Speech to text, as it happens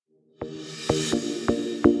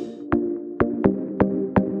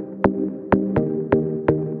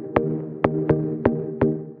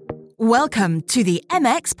Welcome to the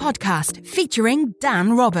MX podcast featuring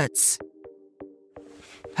Dan Roberts.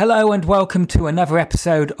 Hello and welcome to another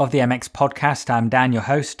episode of the MX podcast. I'm Dan, your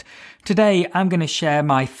host. Today, I'm going to share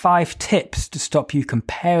my 5 tips to stop you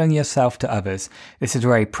comparing yourself to others. This is a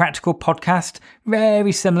very practical podcast,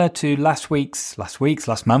 very similar to last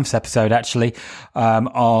month's episode actually,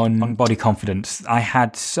 on body confidence. I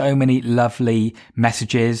had so many lovely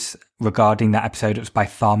messages regarding that episode. It was by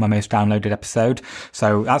far my most downloaded episode.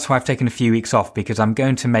 So that's why I've taken a few weeks off, because I'm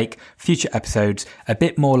going to make future episodes a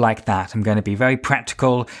bit more like that. I'm going to be very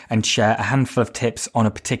practical and share a handful of tips on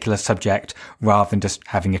a particular subject rather than just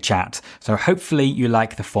having a chat. So hopefully you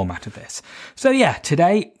like the format of this. So yeah,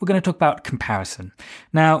 today we're going to talk about comparison.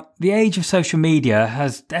 Now, the age of social media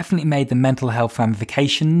has definitely made the mental health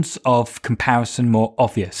ramifications of comparison more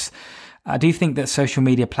obvious. I do think that social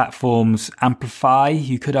media platforms amplify,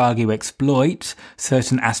 you could argue exploit,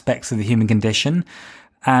 certain aspects of the human condition,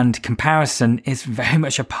 and comparison is very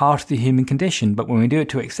much a part of the human condition, but when we do it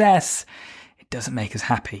to excess, it doesn't make us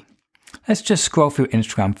happy. Let's just scroll through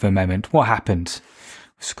Instagram for a moment. What happens?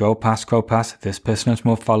 Scroll past, this person has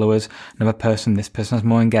more followers, this person has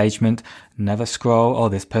more engagement, another scroll, oh,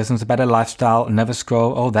 this person's a better lifestyle, another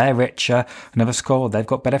scroll, oh, they're richer, another scroll, they've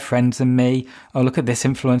got better friends than me, oh, look at this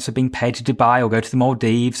influencer being paid to Dubai or go to the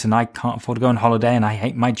Maldives and I can't afford to go on holiday and I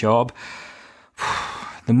hate my job.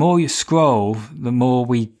 The more you scroll, the more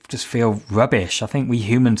we just feel rubbish. I think we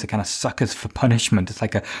humans are kind of suckers for punishment. It's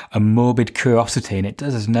like a morbid curiosity and it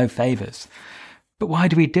does us no favours. But why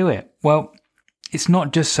do we do it? Well, it's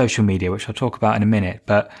not just social media, which I'll talk about in a minute,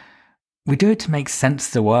 but we do it to make sense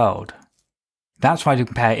of the world. That's why I do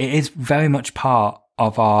compare. It is very much part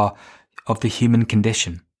of the human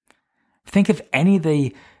condition. Think of any of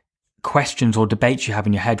the questions or debates you have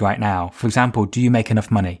in your head right now. For example, do you make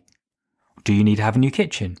enough money? Do you need to have a new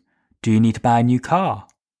kitchen? Do you need to buy a new car?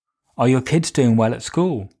 Are your kids doing well at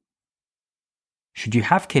school? Should you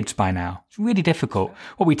have kids by now? It's really difficult.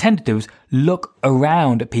 What we tend to do is look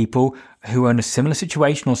around at people who are in a similar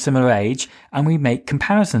situation or similar age, and we make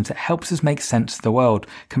comparisons. It helps us make sense of the world.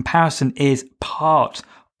 Comparison is part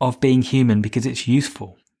of being human because it's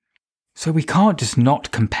useful. So we can't just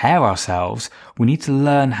not compare ourselves. We need to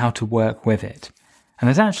learn how to work with it. And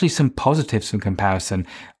there's actually some positives from comparison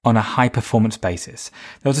on a high performance basis.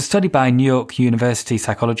 There was a study by a New York University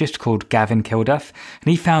psychologist called Gavin Kilduff, and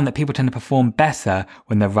he found that people tend to perform better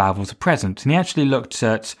when their rivals are present. And he actually looked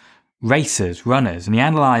at racers, runners, and he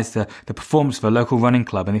analysed the performance of a local running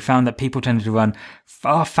club, and he found that people tended to run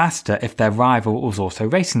far faster if their rival was also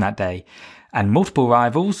racing that day. And multiple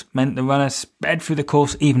rivals meant the runner sped through the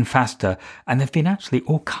course even faster. And there have been actually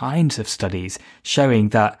all kinds of studies showing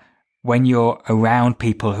that when you're around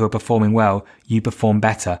people who are performing well, you perform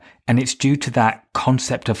better. And it's due to that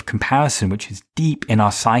concept of comparison, which is deep in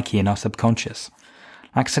our psyche and our subconscious.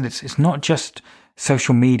 Like I said, it's not just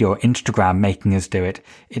social media or Instagram making us do it.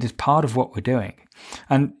 It is part of what we're doing.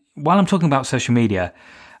 And while I'm talking about social media,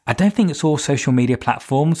 I don't think it's all social media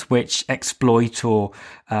platforms which exploit or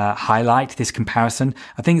highlight this comparison.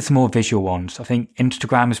 I think it's more visual ones. I think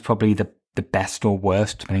Instagram is probably the best or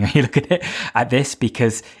worst, depending on how you look at it, at this,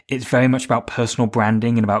 because it's very much about personal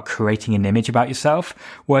branding and about creating an image about yourself.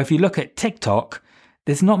 Where if you look at TikTok,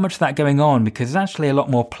 there's not much of that going on because it's actually a lot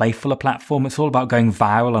more playful a platform. It's all about going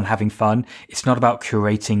viral and having fun. It's not about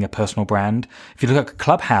curating a personal brand. If you look at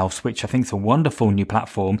Clubhouse, which I think is a wonderful new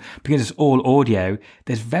platform, because it's all audio,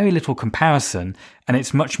 there's very little comparison and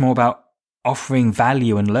it's much more about offering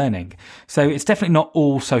value and learning. So it's definitely not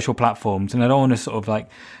all social platforms, and I don't want to sort of like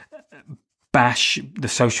bash the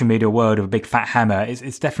social media world with a big fat hammer.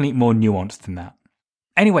 It's definitely more nuanced than that.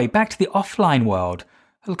 Anyway, back to the offline world.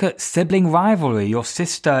 Look at sibling rivalry. Your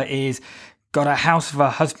sister is got a house with her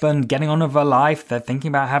husband, getting on with her life. They're thinking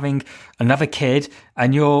about having another kid,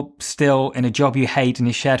 and you're still in a job you hate in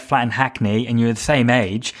a shared flat in Hackney, and you're the same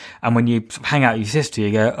age. And when you hang out with your sister,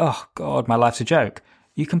 you go, oh God, my life's a joke.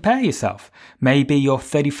 You compare yourself. Maybe you're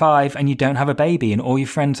 35 and you don't have a baby and all your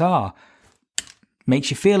friends are.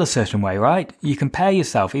 Makes you feel a certain way, right? You compare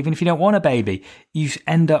yourself. Even if you don't want a baby, you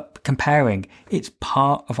end up comparing. It's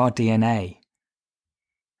part of our DNA.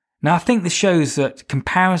 Now, I think this shows that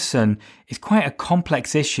comparison is quite a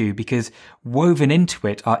complex issue because woven into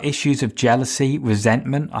it are issues of jealousy,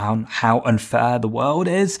 resentment on how unfair the world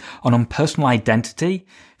is, on personal identity.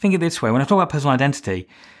 Think of it this way. When I talk about personal identity,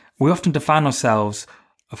 we often define ourselves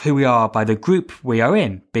of who we are by the group we are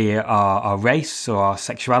in, be it our race or our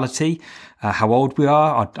sexuality, how old we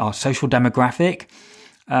are, our social demographic,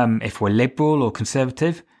 if we're liberal or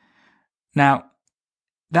conservative. Now,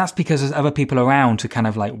 that's because there's other people around to kind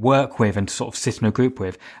of like work with and to sort of sit in a group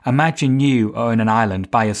with. Imagine you are in an island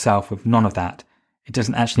by yourself with none of that. It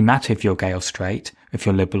doesn't actually matter if you're gay or straight, if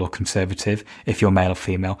you're liberal or conservative, if you're male or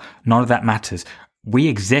female. None of that matters. We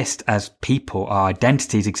exist as people. Our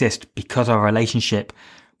identities exist because of our relationship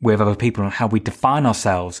with other people and how we define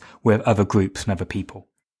ourselves with other groups and other people.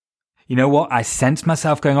 You know what? I sense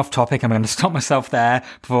myself going off topic. I'm going to stop myself there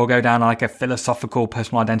before I go down like a philosophical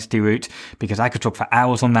personal identity route, because I could talk for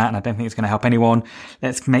hours on that and I don't think it's going to help anyone.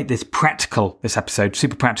 Let's make this practical, this episode,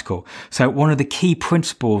 super practical. So one of the key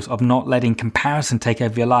principles of not letting comparison take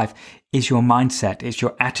over your life is your mindset, it's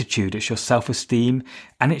your attitude, it's your self-esteem,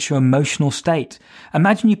 and it's your emotional state.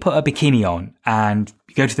 Imagine you put a bikini on and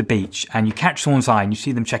you go to the beach and you catch someone's eye and you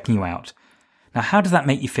see them checking you out. Now, how does that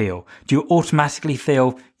make you feel? Do you automatically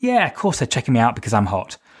feel, yeah, of course they're checking me out because I'm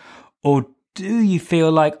hot? Or do you feel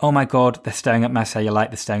like, oh my God, they're staring at my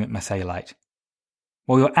cellulite, they're staring at my cellulite?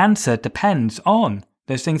 Well, your answer depends on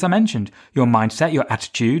those things I mentioned. Your mindset, your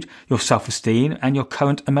attitude, your self-esteem, and your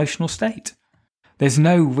current emotional state. There's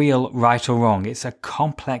no real right or wrong. It's a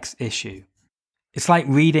complex issue. It's like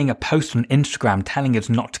reading a post on Instagram telling us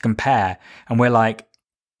not to compare. And we're like,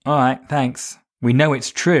 all right, thanks. We know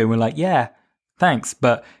it's true. We're like, yeah, thanks,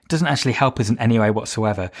 but it doesn't actually help us in any way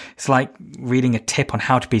whatsoever. It's like reading a tip on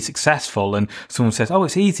how to be successful and someone says, oh,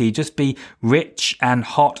 it's easy, just be rich and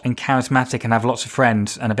hot and charismatic and have lots of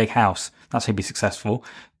friends and a big house. That's how you be successful.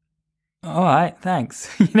 All right, thanks.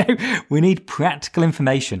 We need practical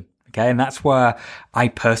information, okay? And that's where I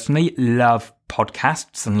personally love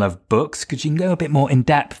podcasts and love books, because you can go a bit more in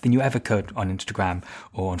depth than you ever could on Instagram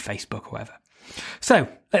or on Facebook or whatever. So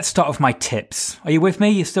let's start with my tips. Are you with me?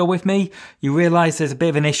 You're still with me? You realise there's a bit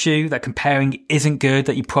of an issue, that comparing isn't good,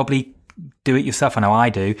 that you probably do it yourself. I know I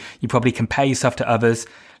do. You probably compare yourself to others.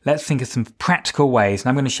 Let's think of some practical ways. And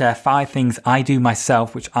I'm going to share 5 things I do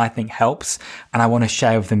myself, which I think helps. And I want to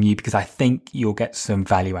share with them you because I think you'll get some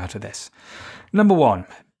value out of this. Number 1,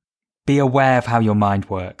 be aware of how your mind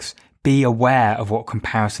works. Be aware of what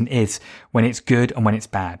comparison is, when it's good and when it's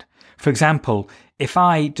bad. For example, if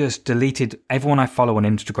I just deleted everyone I follow on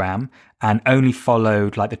Instagram and only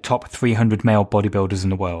followed like the top 300 male bodybuilders in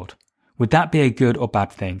the world, would that be a good or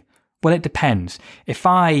bad thing? Well, it depends. If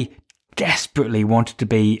I desperately wanted to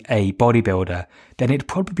be a bodybuilder, then it'd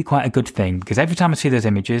probably be quite a good thing, because every time I see those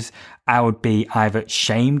images, I would be either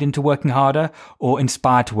shamed into working harder or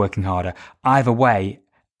inspired to working harder. Either way,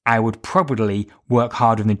 I would probably work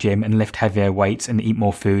harder in the gym and lift heavier weights and eat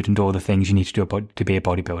more food and do all the things you need to do to be a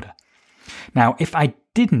bodybuilder. Now, if I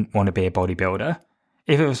didn't want to be a bodybuilder,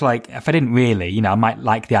 if I didn't really, I might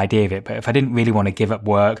like the idea of it, but if I didn't really want to give up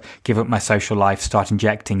work, give up my social life, start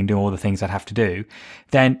injecting and do all the things I'd have to do,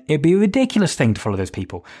 then it'd be a ridiculous thing to follow those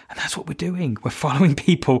people. And that's what we're doing. We're following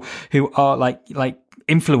people who are like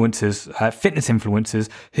influencers, fitness influencers,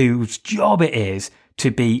 whose job it is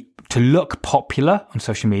to look popular on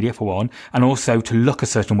social media, for one, and also to look a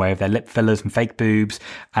certain way with their lip fillers and fake boobs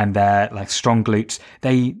and their like strong glutes.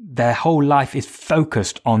 Their whole life is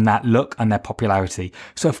focused on that look and their popularity.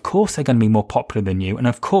 So of course they're going to be more popular than you, and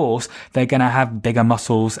of course they're going to have bigger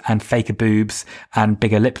muscles and faker boobs and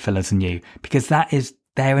bigger lip fillers than you, because that is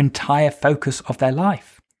their entire focus of their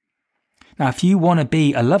life. Now, if you want to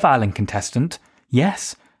be a Love Island contestant,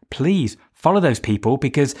 yes, please follow those people,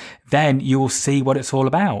 because then you will see what it's all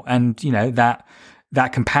about. And,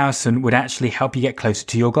 that comparison would actually help you get closer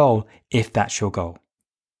to your goal, if that's your goal.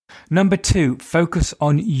 Number 2, focus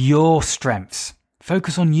on your strengths.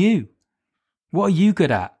 Focus on you. What are you good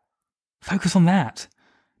at? Focus on that,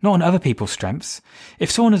 not on other people's strengths. If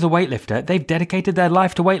someone is a weightlifter, they've dedicated their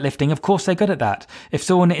life to weightlifting. Of course they're good at that. If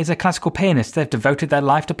someone is a classical pianist, they've devoted their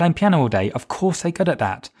life to playing piano all day. Of course they're good at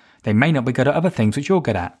that. They may not be good at other things which you're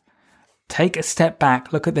good at. Take a step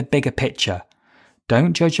back, look at the bigger picture.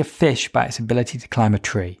 Don't judge a fish by its ability to climb a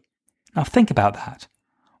tree. Now think about that.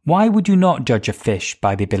 Why would you not judge a fish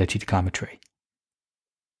by the ability to climb a tree?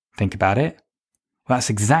 Think about it. Well, that's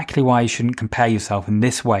exactly why you shouldn't compare yourself in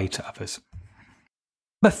this way to others.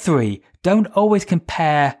 Number 3, don't always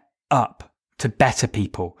compare up to better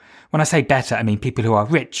people. When I say better, I mean people who are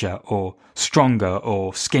richer or stronger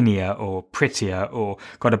or skinnier or prettier or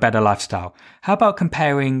got a better lifestyle. How about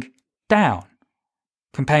comparing down?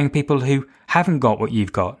 Comparing people who haven't got what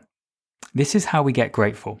you've got. This is how we get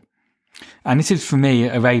grateful. And this is, for me,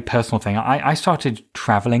 a very personal thing. I started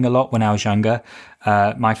traveling a lot when I was younger.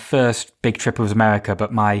 My first big trip was America,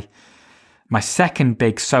 but my second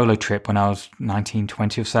big solo trip when I was 19,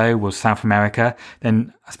 20 or so was South America.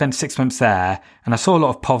 Then I spent 6 months there, and I saw a lot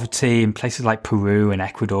of poverty in places like Peru and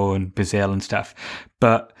Ecuador and Brazil and stuff.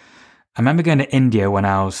 But I remember going to India when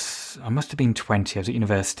I must have been 20, I was at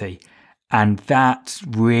university, and that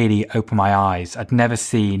really opened my eyes. I'd never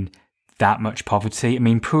seen that much poverty. I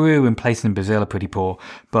mean, Peru and places in Brazil are pretty poor,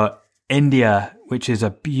 but India, which is a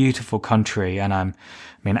beautiful country, and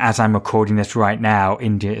as I'm recording this right now,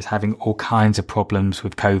 India is having all kinds of problems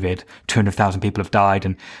with COVID. 200,000 people have died,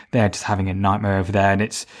 and they're just having a nightmare over there. And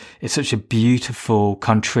it's such a beautiful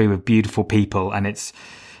country with beautiful people, and it's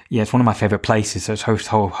one of my favorite places. So it's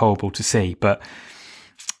horrible to see, but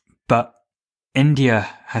India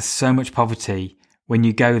has so much poverty. When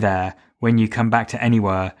you go there, when you come back to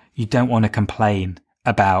anywhere, you don't want to complain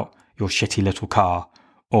about your shitty little car,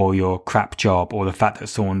 or your crap job, or the fact that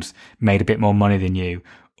someone's made a bit more money than you,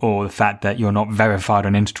 or the fact that you're not verified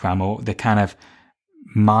on Instagram, or the kind of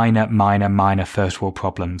minor first world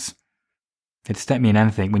problems. It just don't mean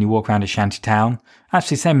anything. When you walk around a shanty town,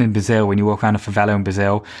 actually same in Brazil, when you walk around a favela in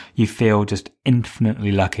Brazil, you feel just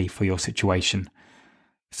infinitely lucky for your situation.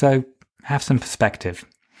 So have some perspective.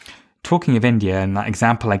 Talking of India and that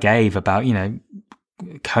example I gave about,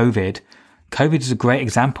 COVID is a great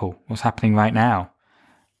example of what's happening right now.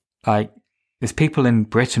 Like, there's people in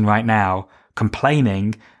Britain right now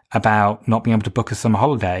complaining about not being able to book a summer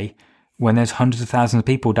holiday when there's hundreds of thousands of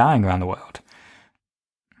people dying around the world.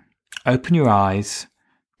 Open your eyes.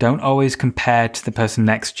 Don't always compare to the person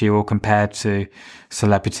next to you or compare to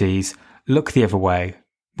celebrities. Look the other way.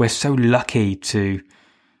 We're so lucky to,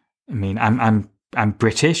 I'm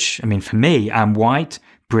British. For me, I'm white,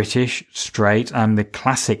 British, straight. I'm the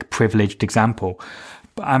classic privileged example.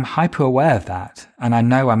 But I'm hyper aware of that. And I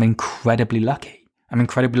know I'm incredibly lucky.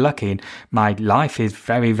 And my life is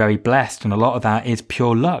very, very blessed. And a lot of that is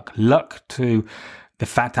pure luck. Luck to the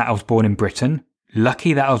fact that I was born in Britain.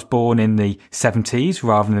 Lucky that I was born in the 70s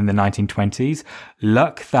rather than the 1920s.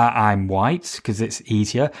 Luck that I'm white because it's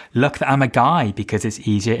easier. Luck that I'm a guy because it's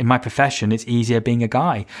easier. In my profession, it's easier being a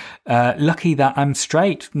guy. Lucky that I'm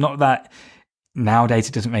straight. Not that nowadays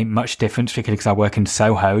it doesn't make much difference, particularly because I work in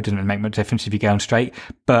Soho. It doesn't make much difference if you go on straight.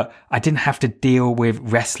 But I didn't have to deal with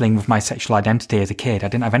wrestling with my sexual identity as a kid. I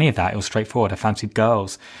didn't have any of that. It was straightforward. I fancied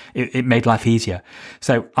girls. It made life easier.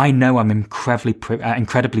 So I know I'm incredibly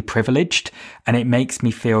privileged, and it makes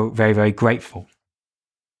me feel very, very grateful.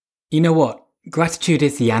 You know what? Gratitude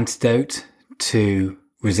is the antidote to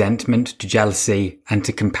resentment, to jealousy, and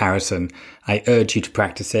to comparison. I urge you to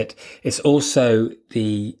practice it. It's also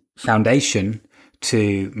the foundation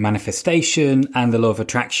to manifestation and the law of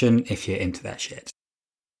attraction if you're into that shit.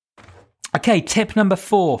 Okay, tip number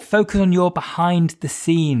 4, focus on your behind the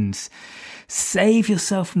scenes. Save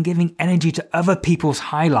yourself from giving energy to other people's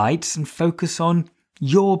highlights and focus on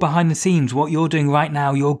your behind the scenes, what you're doing right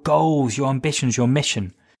now, your goals, your ambitions, your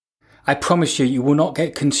mission. I promise you will not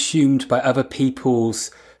get consumed by other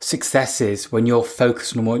people's successes when you're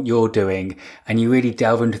focused on what you're doing and you really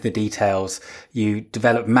delve into the details. You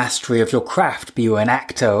develop mastery of your craft, be you an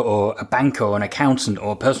actor or a banker or an accountant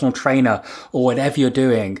or a personal trainer or whatever you're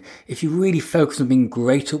doing. If you really focus on being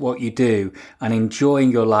great at what you do and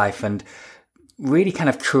enjoying your life and really kind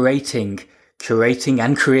of creating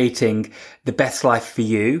the best life for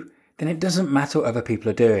you, then it doesn't matter what other people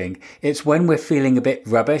are doing. It's when we're feeling a bit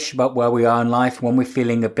rubbish about where we are in life, when we're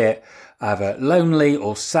feeling a bit either lonely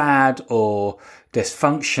or sad or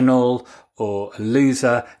dysfunctional or a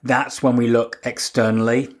loser, that's when we look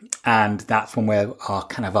externally, and that's when we're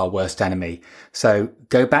our worst enemy. So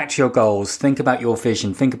go back to your goals, think about your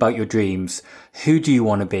vision, think about your dreams. Who do you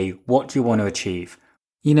want to be? What do you want to achieve?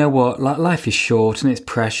 You know what? Life is short and it's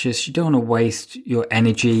precious. You don't want to waste your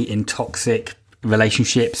energy in toxic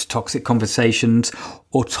relationships, toxic conversations,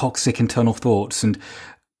 or toxic internal thoughts, and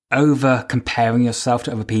over comparing yourself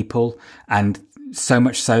to other people, and so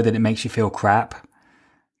much so that it makes you feel crap.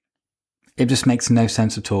 It just makes no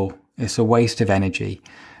sense at all. It's a waste of energy.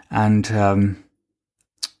 And I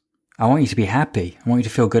want you to be happy. I want you to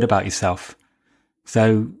feel good about yourself.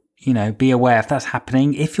 So, be aware if that's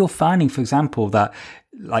happening. If you're finding, for example, that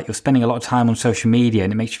you're spending a lot of time on social media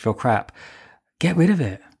and it makes you feel crap, get rid of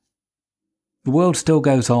it. The world still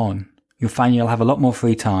goes on. You'll find you'll have a lot more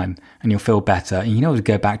free time and you'll feel better. And you know to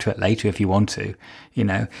go back to it later if you want to.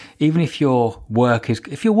 Even if your work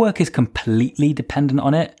is completely dependent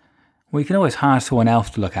on it, well, you can always hire someone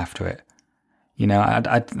else to look after it.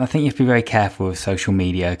 I think you have to be very careful with social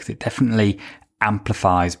media because it definitely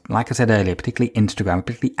amplifies, like I said earlier, particularly Instagram,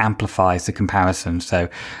 particularly amplifies the comparison. So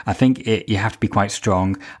I think you have to be quite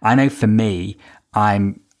strong. I know for me,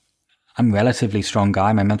 I'm a relatively strong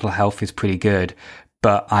guy. My mental health is pretty good.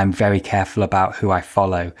 but I'm very careful about who I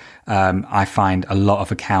follow. I find a lot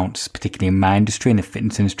of accounts, particularly in my industry, in the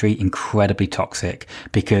fitness industry, incredibly toxic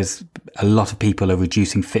because a lot of people are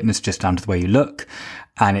reducing fitness just down to the way you look.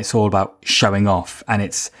 And it's all about showing off. And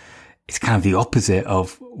it's kind of the opposite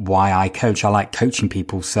of why I coach. I like coaching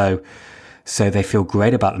people so they feel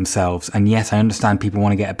great about themselves. And yes, I understand people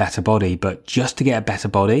want to get a better body, but just to get a better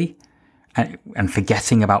body and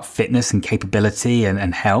forgetting about fitness and capability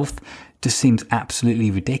and health just seems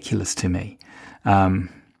absolutely ridiculous to me.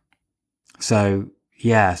 So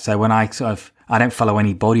when I don't follow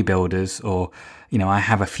any bodybuilders, or, I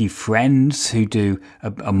have a few friends who do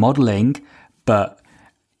a modeling, but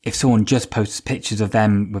if someone just posts pictures of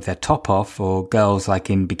them with their top off, or girls like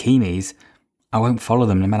in bikinis, I won't follow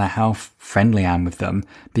them no matter how friendly I am with them,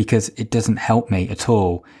 because it doesn't help me at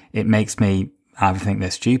all. It makes me either think they're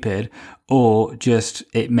stupid, or just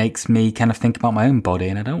it makes me kind of think about my own body,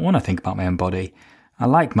 and I don't want to think about my own body. I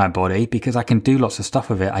like my body because I can do lots of stuff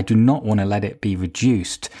with it. I do not want to let it be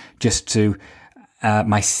reduced just to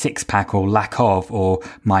my six-pack or lack of, or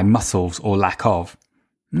my muscles or lack of.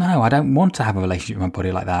 No, I don't want to have a relationship with my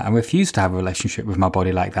body like that. I refuse to have a relationship with my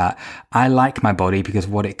body like that. I like my body because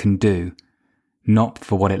of what it can do, not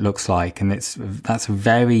for what it looks like. And that's a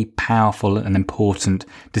very powerful and important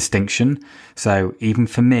distinction. So even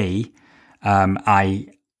for me, I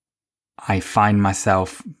find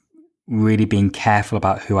myself really being careful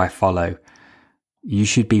about who I follow. You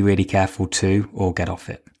should be really careful too, or get off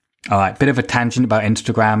it. All right, bit of a tangent about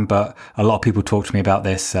Instagram, but a lot of people talk to me about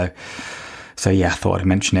this. So yeah, I thought I'd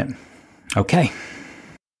mention it. Okay.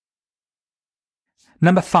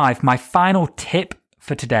 Number 5, my final tip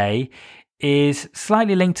for today is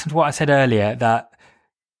slightly linked to what I said earlier, that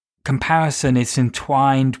comparison is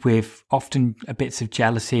entwined with often bits of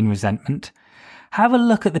jealousy and resentment. Have a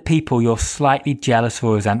look at the people you're slightly jealous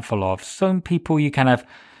or resentful of. Some people you kind of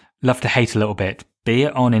love to hate a little bit, be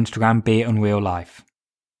it on Instagram, be it in real life.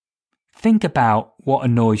 Think about what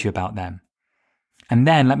annoys you about them. And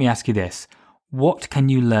then let me ask you this. What can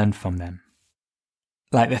you learn from them?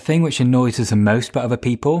 Like, the thing which annoys us the most about other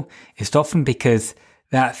people is often because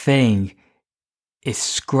that thing is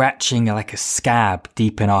scratching like a scab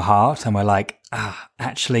deep in our heart, and we're like,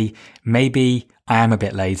 actually, maybe I am a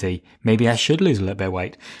bit lazy. Maybe I should lose a little bit of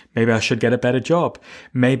weight. Maybe I should get a better job.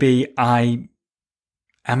 Maybe I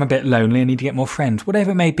am a bit lonely. I need to get more friends.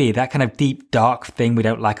 Whatever it may be, that kind of deep, dark thing we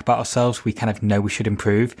don't like about ourselves, we kind of know we should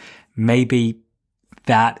improve. Maybe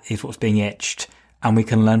that is what's being itched, and we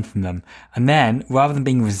can learn from them. And then, rather than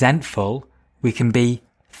being resentful, we can be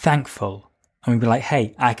thankful. And we'd be like,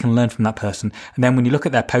 hey, I can learn from that person. And then when you look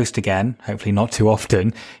at their post again, hopefully not too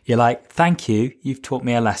often, you're like, thank you, you've taught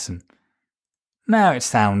me a lesson. Now it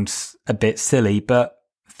sounds a bit silly, but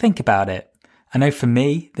think about it. I know for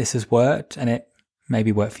me, this has worked, and it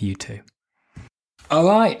maybe worked for you too. All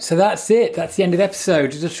right, so that's it. That's the end of the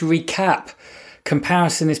episode. Just to recap,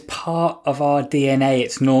 comparison is part of our DNA.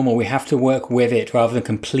 It's normal. We have to work with it rather than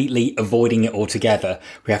completely avoiding it altogether.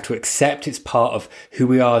 We have to accept it's part of who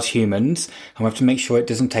we are as humans, and we have to make sure it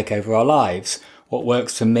doesn't take over our lives. What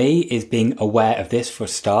works for me is being aware of this for a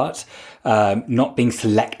start, not being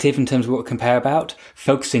selective in terms of what we compare about,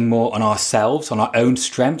 focusing more on ourselves, on our own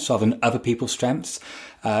strengths rather than other people's strengths,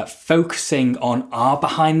 focusing on our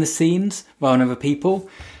behind the scenes rather than other people,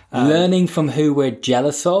 learning from who we're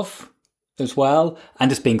jealous of as well,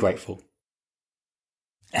 and just being grateful.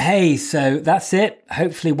 Hey, so that's it.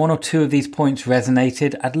 Hopefully one or two of these points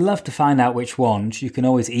resonated. I'd love to find out which ones. You can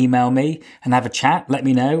always email me and have a chat. Let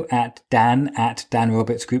me know at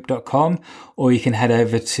dan@danrobertsgroup.com, or you can head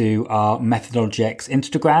over to our Methodology X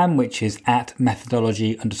Instagram, which is at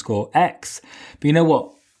methodology_X. But you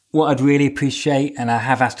know what I'd really appreciate, and I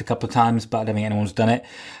have asked a couple of times, but I don't think anyone's done it.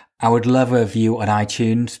 I would love a review on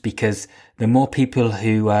iTunes, because the more people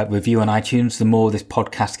who review on iTunes, the more this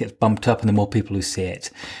podcast gets bumped up and the more people who see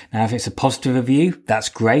it. Now, if it's a positive review, that's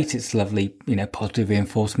great. It's lovely, positive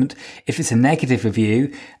reinforcement. If it's a negative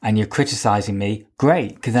review and you're criticizing me,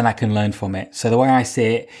 great, because then I can learn from it. So the way I see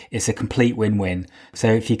it, it's a complete win-win.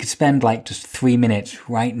 So if you could spend just 3 minutes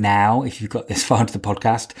right now, if you've got this far into the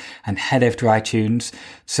podcast, and head over to iTunes,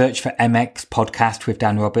 search for MX Podcast with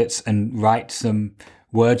Dan Roberts and write some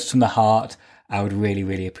words from the heart, I would really,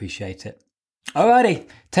 really appreciate it. Alrighty,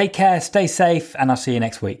 take care, stay safe, and I'll see you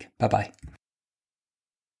next week. Bye-bye.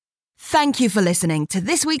 Thank you for listening to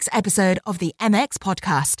this week's episode of the MX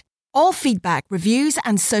Podcast. All feedback, reviews,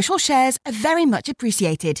 and social shares are very much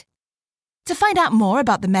appreciated. To find out more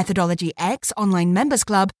about the Methodology X Online Members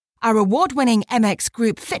Club, our award-winning MX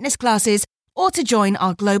Group fitness classes, or to join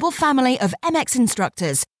our global family of MX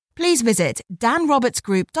instructors, please visit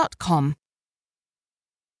danrobertsgroup.com.